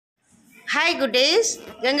Hi குட்டீஸ்,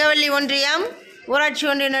 கங்கவள்ளி ஒன்றியம் ஊராட்சி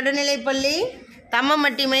ஒன்றிய நடுநிலைப்பள்ளி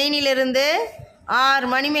தம்மம்பட்டி மெயினிலிருந்து ஆர்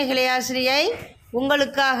மணிமேகலை ஆசிரியை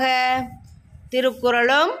உங்களுக்காக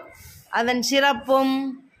திருக்குறளும் அதன் சிறப்பும்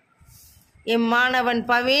இம்மாணவன்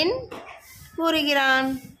பவின் கூறுகிறான்.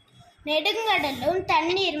 நெடுங்கடலும்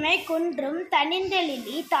தண்ணீர்மை குன்றும்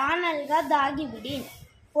தனிந்தெழிலி தானல்காதாகிவிடின்.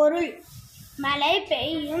 பொருள்: மழை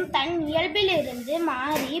பெய்யும் தன் இயல்பிலிருந்து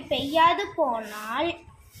மாறி பெய்யாது போனால்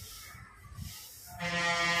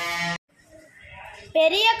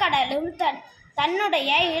பெரிய கடலும் தன்னுடைய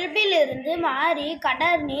இயல்பிலிருந்து மாறி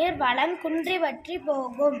கடல் நீர் வளம் குன்றி வற்றி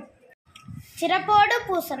போகும். சிறப்போடு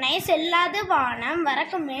பூசனை செல்லாது வானம்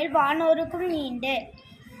வரக்கு மேல் வானோருக்கும் நீண்டு.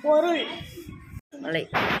 பொருள்: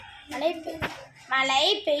 மழை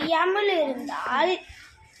பெய்யாமல் இருந்தால்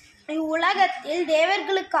இவ்வுலகத்தில்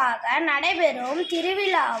தேவர்களுக்காக நடைபெறும்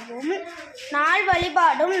திருவிழாவும் நாள்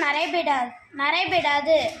வழிபாடும்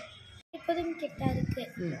நடைபெறாது.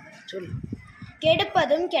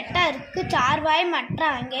 கெடுப்பதும் கெட்டார்க்கு சார்வாய்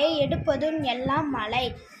மற்றாங்கே எடுப்பதும் எல்லாம் மழை.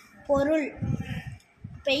 பொருள்: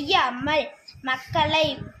 பெய்யாமல் மக்களை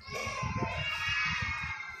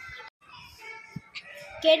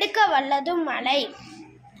கெடுக்க வல்லதும் மழை.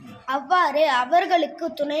 அவ்வாறு அவர்களுக்கு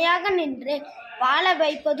துணையாக நின்று வாழ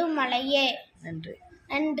வைப்பதும் மழையே.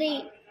 நன்றி.